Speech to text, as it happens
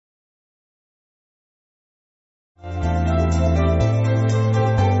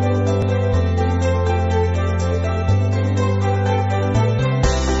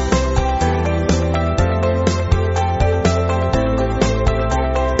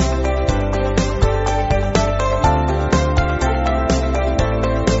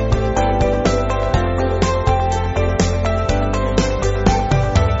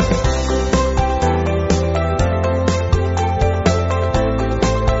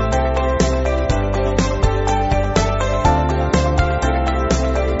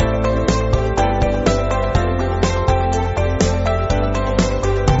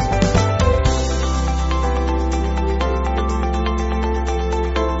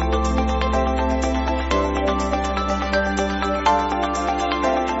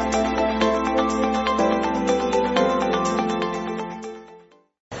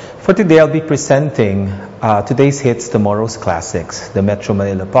For today, I'll be presenting today's hits, tomorrow's classics, the Metro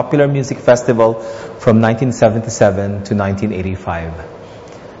Manila Popular Music Festival from 1977 to 1985.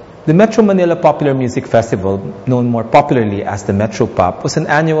 The Metro Manila Popular Music Festival, known more popularly as the Metro Pop, was an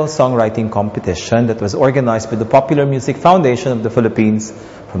annual songwriting competition that was organized by the Popular Music Foundation of the Philippines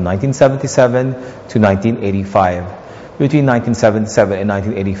from 1977 to 1985. Between 1977 and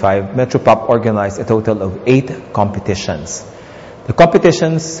 1985, Metro Pop organized a total of 8 competitions. The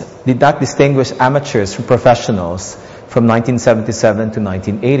competitions did not distinguish amateurs from professionals from 1977 to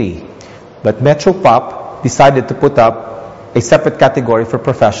 1980, but Metro Pop decided to put up a separate category for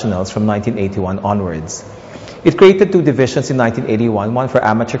professionals from 1981 onwards. It created 2 divisions in 1981, one for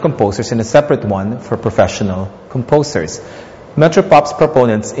amateur composers and a separate one for professional composers. Metro Pop's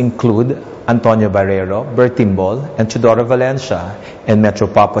proponents include Antonio Barrero, Bert Timbol, and Chodoro Valencia, and Metro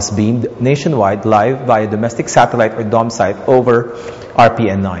Pop was beamed nationwide live via domestic satellite or DOM site over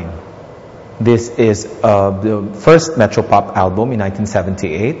RPN 9. This is the first Metro Pop album in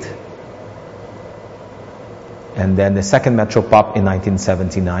 1978, and then the second Metro Pop in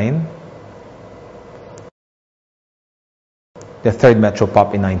 1979, the third Metro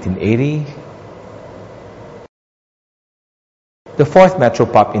Pop in 1980, the fourth Metro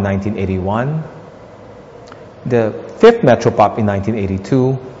Pop in 1981, the fifth Metro Pop in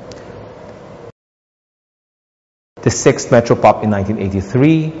 1982, the sixth Metro Pop in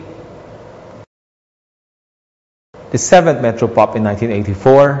 1983, the seventh Metro Pop in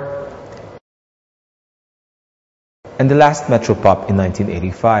 1984, and the last Metro Pop in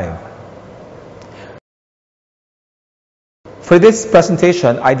 1985. For this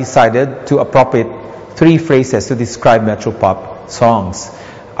presentation, I decided to appropriate 3 phrases to describe Metro Pop songs.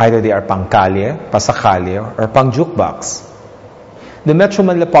 Either they are pangkalye, pasakalye, or pang-jukebox. The Metro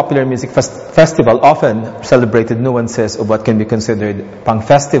Manila Popular Music Festival often celebrated nuances of what can be considered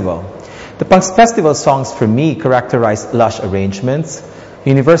pang-festival. The pang-festival songs for me characterize lush arrangements,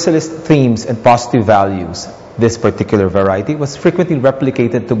 universalist themes, and positive values. This particular variety was frequently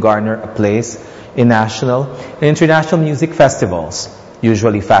replicated to garner a place in national and international music festivals,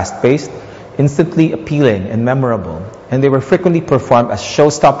 usually fast-paced, instantly appealing and memorable, and they were frequently performed as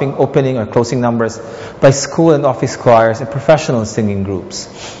show-stopping opening or closing numbers by school and office choirs and professional singing groups.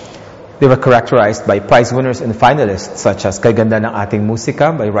 They were characterized by prize winners and finalists such as Kay Ganda ng Ating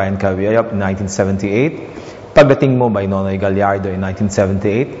Musika by Ryan Caviayop in 1978, Pagdating Mo by Nonoy Gallardo in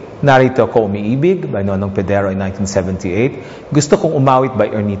 1978, Narito Ko Umiibig by Nonong Pedero in 1978, Gusto Kong Umawit by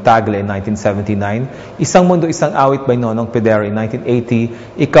Ernie Tagle in 1979, Isang Mundo Isang Awit by Nonong Pedero in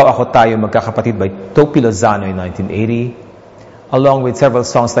 1980, Ikaw Ako Tayo Magkakapatid by Topi Lozano in 1980, along with several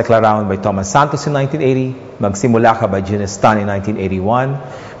songs like Larawan by Thomas Santos in 1980, Magsimula Ka by Gina Stan in 1981,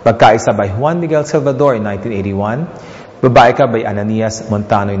 Magkaisa by Juan Miguel Salvador in 1981, Babae Ka by Ananias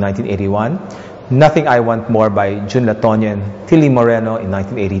Montano in 1981, Nothing I Want More by Jun Latonia and Tilly Moreno in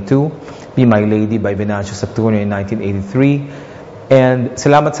 1982, Be My Lady by Venancio Saturno in 1983, and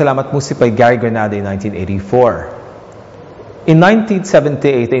Salamat Salamat Musik by Gary Granada in 1984. In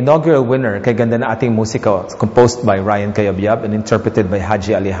 1978, the inaugural winner, Kay Ganda na Ating Musika, was composed by Ryan Cayabyab and interpreted by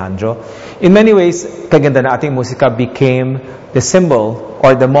Haji Alejandro. In many ways, Kay Ganda na Ating Musika became the symbol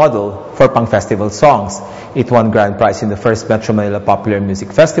or the model for pang-festival songs. It won grand prize in the first Metro Manila Popular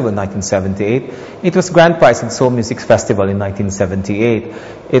Music Festival in 1978. It was grand prize in Seoul Music Festival in 1978.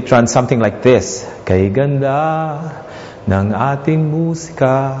 It ran something like this: Kay Ganda ng Ating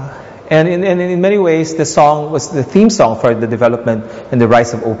Musika. And in many ways, the song was the theme song for the development and the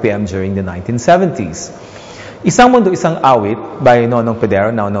rise of OPM during the 1970s. Isang Mundo Isang Awit by Nonong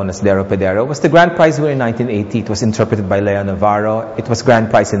Pedero, now known as Dero Pedero, was the grand prize winner in 1980. It was interpreted by Leo Navarro. It was grand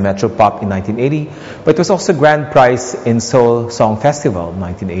prize in Metro Pop in 1980, but it was also grand prize in Seoul Song Festival in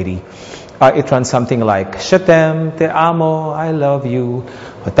 1980. It ran something like Shetem, Te Amo, I Love You,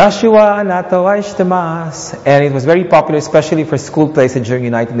 Watashi wa Anato wa Shitemasu. And it was very popular, especially for school plays during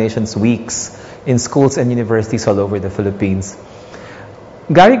United Nations weeks in schools and universities all over the Philippines.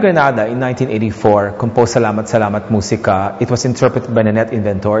 Gary Granada in 1984 composed Salamat Salamat Musika. It was interpreted by Nanette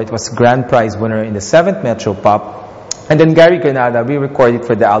Inventor. It was grand prize winner in the 7th Metro Pop. And then Gary Granada re-recorded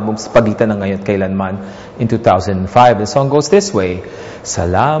for the albums Pagitan ng Ngayon at Kailanman in 2005. The song goes this way: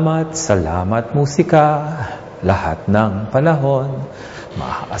 Salamat, salamat musika, lahat ng panahon,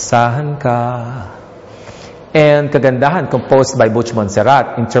 maaasahan ka. And Kagandahan, composed by Butch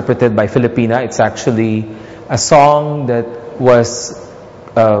Montserrat, interpreted by Filipina. It's actually a song that was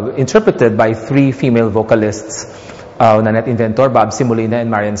interpreted by 3 female vocalists Nanette Inventor, Bob Simulina, and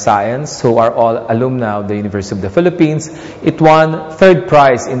Marian Saenz, who are all alumni of the University of the Philippines. It won third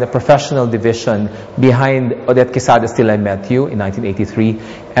prize in the professional division behind Odette Quesada's Till I Met You in 1983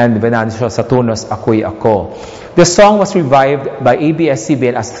 and Venancio Saturno's Ako'y Ako. The song was revived by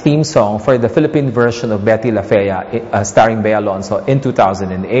ABS-CBN as theme song for the Philippine version of Betty La Fea, starring Bea Alonzo, in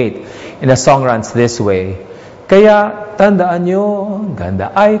 2008. And the song runs this way: Kaya tandaan nyo,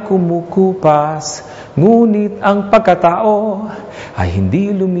 ganda ay kumukupas, ngunit ang pagkatao ay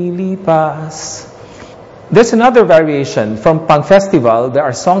hindi lumilipas. There's another variation from Pang Festival. There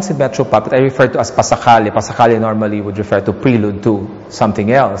are songs in Metropop that I refer to as pasakali. Pasakali normally would refer to prelude to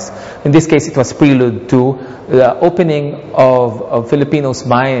something else. In this case, it was prelude to the opening of Filipinos'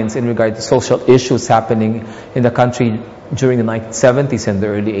 minds in regard to social issues happening in the country during the 1970s and the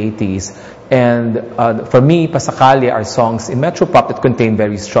early 80s. And for me, pasakali are songs in Metropop that contain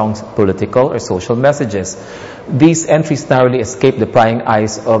very strong political or social messages. These entries narrowly escaped the prying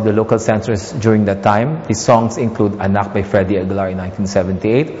eyes of the local censors during that time. These songs include Anak by Freddie Aguilar in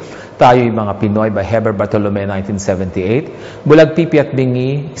 1978, Tayo'y Mga Pinoy by Heber Bartolome in 1978, Bulag Pipi at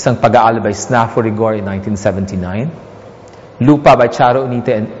Bingi, Isang Pag-aalala by Snafu Rigor in 1979, Lupa by Charo Unite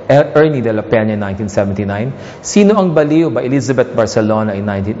and Ernie de la Peña in 1979, Sino ang Baliw by Elizabeth Barcelona in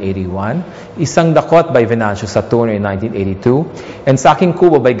 1981, Isang Dakot by Venancio Saturno in 1982, and Saking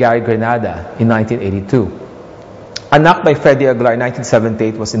Kubo by Gary Granada in 1982. Anak by Freddie Aguilar in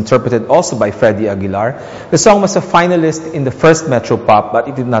 1978 was interpreted also by Freddie Aguilar. The song was a finalist in the first Metropop, but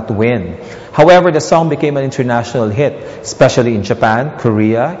it did not win. However, the song became an international hit, especially in Japan,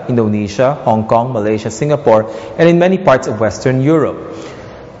 Korea, Indonesia, Hong Kong, Malaysia, Singapore, and in many parts of Western Europe.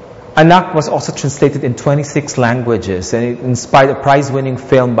 Anak was also translated in 26 languages, and it inspired a prize-winning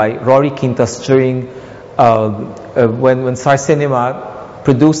film by Rory Quintas during when Star Cinema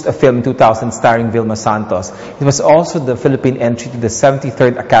produced a film in 2000 starring Vilma Santos. It was also the Philippine entry to the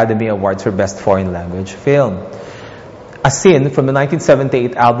 73rd Academy Awards for Best Foreign Language Film. Asin, from the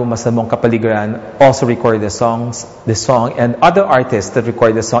 1978 album Masamong Kapaligiran, also recorded the song, and other artists that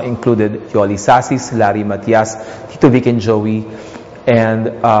recorded the song included Yoli Sasis, Larry Matias, Tito Vic and Joey, and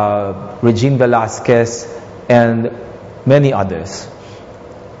Regine Velasquez, and many others.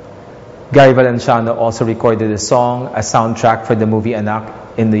 Gary Valenciano also recorded the song, a soundtrack for the movie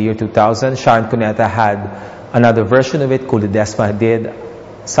Anak in the year 2000. Sharon Cuneta had another version of it, Kulidesma did,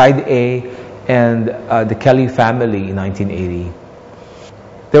 Side A, and the Kelly Family in 1980.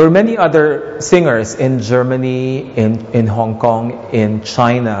 There were many other singers in Germany, in Hong Kong, in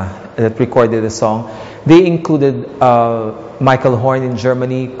China that recorded the song. They included Michael Horn in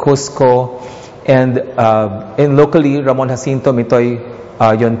Germany, Cusco, and in locally, Ramon Jacinto, Mitoy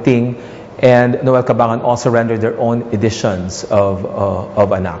Yonting, and Noel Cabangan also rendered their own editions of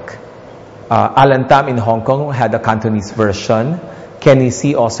Anak. Alan Tam in Hong Kong had a Cantonese version. Kenny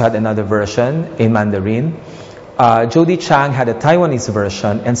C also had another version in Mandarin. Jody Chang had a Taiwanese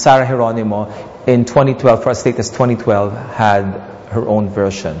version, and Sarah Geronimo in 2012, for as late as 2012, had her own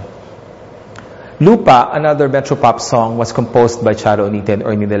version. Lupa, another Metropop song, was composed by Charo Unite and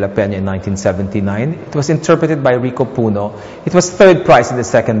Ernie de la Peña in 1979. It was interpreted by Rico Puno. It was third prize in the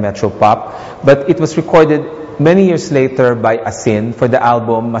second Metropop, but it was recorded many years later by Asin for the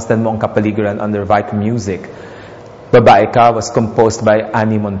album Masdan Mo ang Kapaligiran under Vic Music. Babae Ka was composed by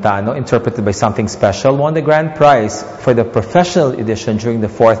Annie Montano, interpreted by Something Special, won the grand prize for the professional edition during the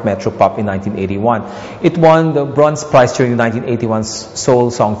 4th Metropop in 1981. It won the bronze prize during the 1981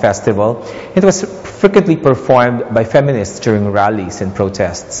 Seoul Song Festival. It was frequently performed by feminists during rallies and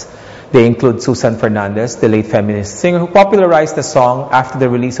protests. They include Susan Fernandez, the late feminist singer who popularized the song after the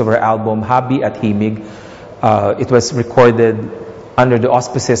release of her album Habi at Himig. It was recorded under the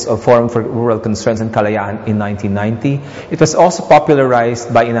auspices of Forum for Rural Concerns in Kalayaan in 1990. It was also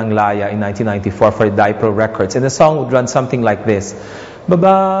popularized by Inang Laya in 1994 for Dipro Records. And the song would run something like this: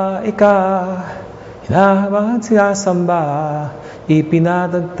 Babae ka, hinahabang sinasamba,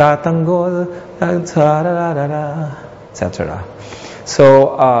 ipinagtatanggol, etc.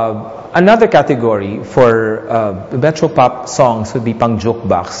 So, another category for Metropop songs would be pang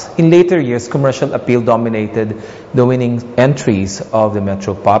jukebox. In later years, commercial appeal dominated the winning entries of the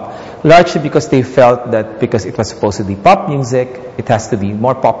Metropop, largely because they felt that because it was supposedly pop music, it has to be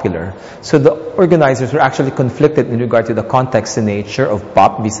more popular. So the organizers were actually conflicted in regard to the context and nature of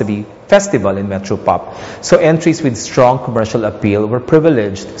pop vis-a-vis festival in Metropop. So entries with strong commercial appeal were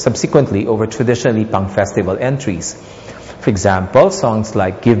privileged subsequently over traditionally pang festival entries. For example, songs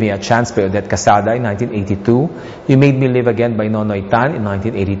like Give Me a Chance by Odette Casada in 1982, You Made Me Live Again by Nonoy Tan in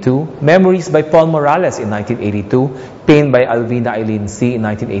 1982, Memories by Paul Morales in 1982, Pain by Alvina Eileen C. in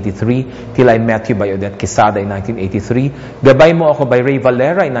 1983, Till I Met You by Odette Quesada in 1983, Gabay Mo Ako by Ray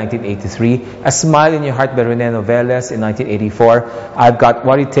Valera in 1983, A Smile in Your Heart by Rene Noveles in 1984, I've Got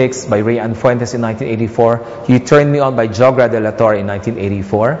What It Takes by Ray Ann Fuentes in 1984, You Turn Me On by Jogra de la Torre in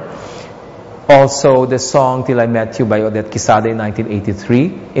 1984. Also, the song Till I Met You by Odette Quesada in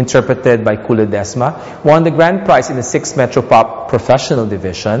 1983, interpreted by Kula Desma, won the grand prize in the 6th Metropop Professional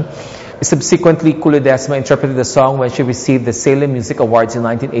Division. Subsequently, Kula Desma interpreted the song when she received the Salem Music Awards in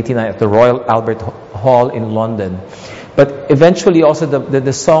 1989 at the Royal Albert Hall in London. But eventually, also,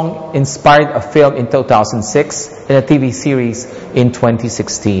 the song inspired a film in 2006 and a TV series in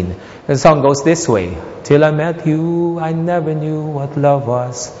 2016. The song goes this way. Till I met you, I never knew what love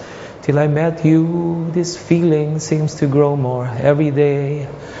was. Till I met you, this feeling seems to grow more every day.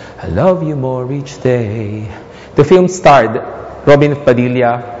 I love you more each day. The film starred Robin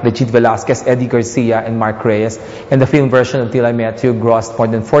Padilla, Regit Velasquez, Eddie Garcia, and Mark Reyes. And the film version of Till I Met You grossed more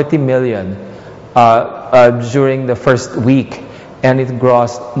than 40 million during the first week. And it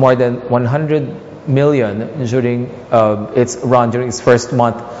grossed more than 100 million during its run, during its first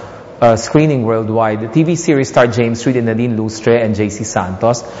month screening worldwide. The TV series starred James Reid and Nadine Lustre and JC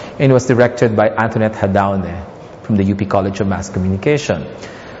Santos, and was directed by Antoinette Hadaune from the UP College of Mass Communication.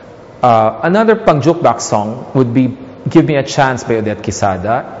 Another pang jukebox song would be Give Me a Chance by Odette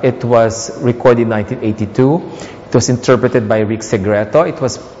Quesada. It was recorded in 1982. It was interpreted by Rick Segreto. It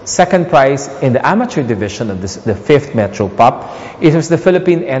was second prize in the amateur division of the 5th Metropop. It was the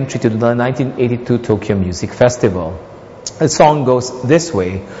Philippine entry to the 1982 Tokyo Music Festival. The song goes this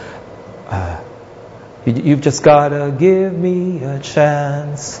way. You've just gotta give me a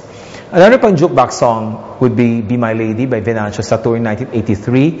chance. Another pang jukebox song would be My Lady by Venancio Satur in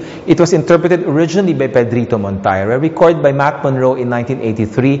 1983. It was interpreted originally by Pedrito Montaire, recorded by Matt Monroe in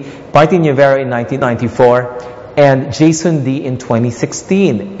 1983, Party Nievera in 1994, and Jason D in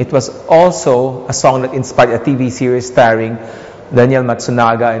 2016. It was also a song that inspired a TV series starring Daniel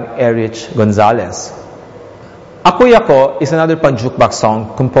Matsunaga and Erich Gonzalez. Ako'y Ako is another pang-jukebox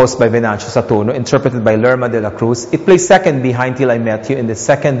song composed by Venancio Saturno, interpreted by Lerma de la Cruz. It placed second behind Till I Met You in the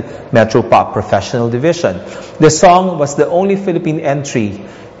 2nd Metropop Professional Division. The song was the only Philippine entry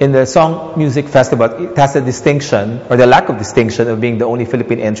in the Song Music Festival. It has the distinction, or the lack of distinction, of being the only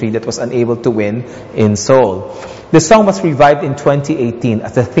Philippine entry that was unable to win in Seoul. The song was revived in 2018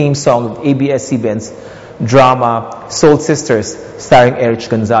 as the theme song of ABS-CBN's drama Soul Sisters, starring Erich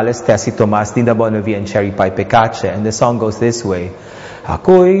Gonzalez, Tessie Tomas, Dina Bonavi, and Cherry Pie Pecache. And the song goes this way.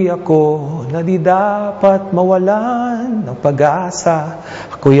 Ako'y ako na di dapat mawalan ng pag-asa.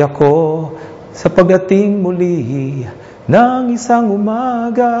 Ako'y ako sa pagdating muli ng isang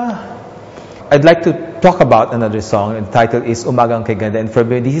umaga. I'd like to talk about another song, and the title is Umagang Kay Ganda. And for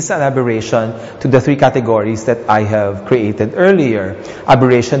me, this is an aberration to the 3 categories that I have created earlier.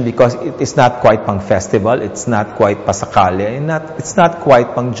 Aberration because it is not quite pang festival, it's not quite pasakale, and it's not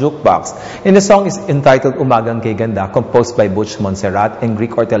quite pang jukebox. And the song is entitled Umagang Kay Ganda, composed by Butch Montserrat and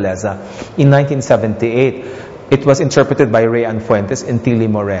Rick Orteleza in 1978. It was interpreted by Ray Ann Fuentes and Tilly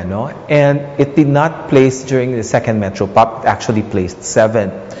Moreno, and it did not place during the 2nd Metropop. It actually placed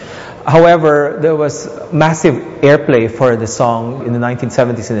 7th. However, there was massive airplay for the song in the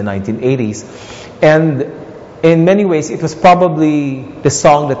 1970s and the 1980s. And in many ways, it was probably the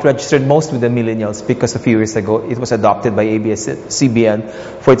song that registered most with the millennials, because a few years ago, it was adopted by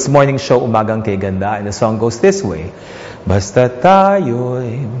ABS-CBN for its morning show, Umagang Kay Ganda. And the song goes this way. Basta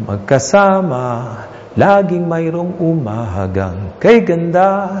tayo'y magkasama, laging mayroong umahagang kay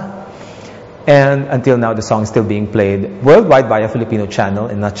ganda. And until now, the song is still being played worldwide via Filipino channel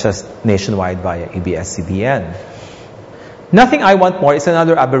and not just nationwide via ABS-CBN. Nothing I Want More is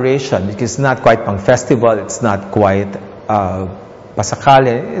another aberration because it's not quite pang festival, it's not quite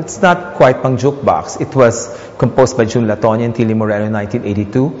pasakale, it's not quite pang jukebox. It was composed by June Latonia and Tilly Moreno in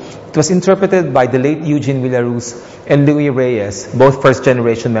 1982. It was interpreted by the late Eugene Villaruz and Louis Reyes, both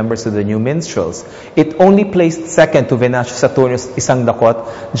first-generation members of the New Minstrels. It only placed second to Venancio Saturno's Isang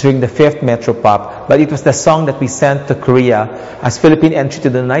Dakot during the 5th Metropop, but it was the song that we sent to Korea as Philippine entry to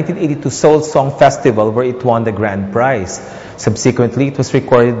the 1982 Seoul Song Festival, where it won the grand prize. Subsequently, it was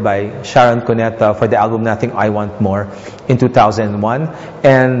recorded by Sharon Cuneta for the album Nothing I Want More in 2001.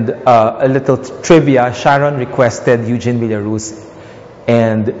 And a little trivia, Sharon requested Eugene Villaruz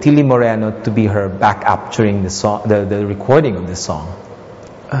and Tilly Moreno to be her backup during the recording of the song.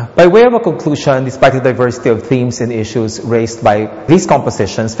 By way of a conclusion, despite the diversity of themes and issues raised by these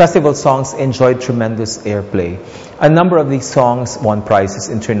compositions, festival songs enjoyed tremendous airplay. A number of these songs won prizes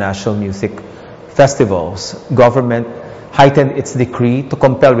in international music festivals. Government heightened its decree to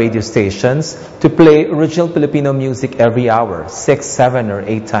compel radio stations to play original Filipino music every hour, 6, 7, or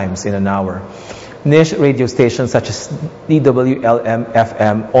 8 times in an hour. Niche radio stations such as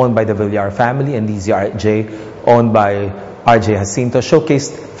DWLM-FM, owned by the Villar family, and DZRJ, owned by RJ Jacinto,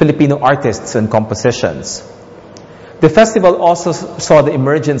 showcased Filipino artists and compositions. The festival also saw the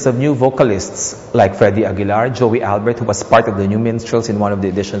emergence of new vocalists like Freddie Aguilar, Joey Albert, who was part of the New Minstrels in one of the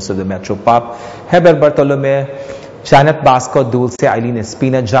editions of the Metro Pop, Heber Bartolome, Janet Basco, Dulce, Eileen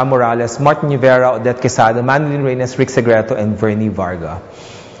Espina, Jam Morales, Martin Rivera, Odette Quesada, Manilyn Reyes, Rick Segreto, and Vernie Varga.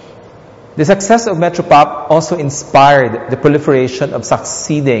 The success of Metropop also inspired the proliferation of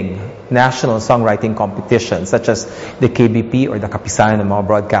succeeding national songwriting competitions such as the KBP or the Kapisanan ng mga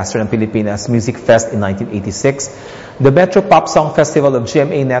Broadcaster ng Pilipinas Music Fest in 1986, the Metropop Song Festival of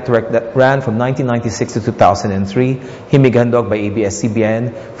GMA Network that ran from 1996 to 2003, Himigandog by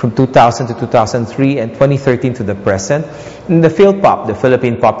ABS-CBN from 2000 to 2003 and 2013 to the present, and the PhilPop, the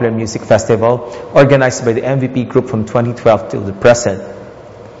Philippine Popular Music Festival, organized by the MVP Group from 2012 till the present.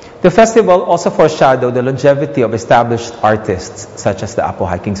 The festival also foreshadowed the longevity of established artists such as the Apo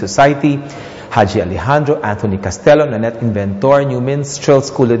Hiking Society, Haji Alejandro, Anthony Castello, Nanette Inventor, New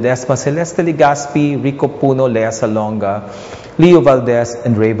Minstrels, Kulo Desma, Celeste Ligaspi, Rico Puno, Lea Salonga, Leo Valdez,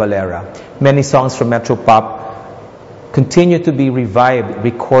 and Ray Valera. Many songs from Metropop continue to be revived,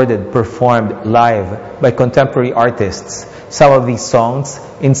 recorded, performed live by contemporary artists. Some of these songs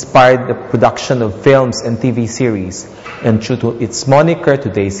inspired the production of films and TV series. And true to its moniker,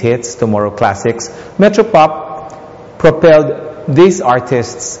 Today's Hits, Tomorrow Classics, Metropop propelled these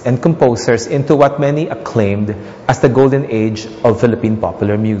artists and composers into what many acclaimed as the golden age of Philippine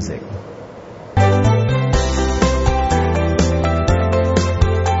popular music.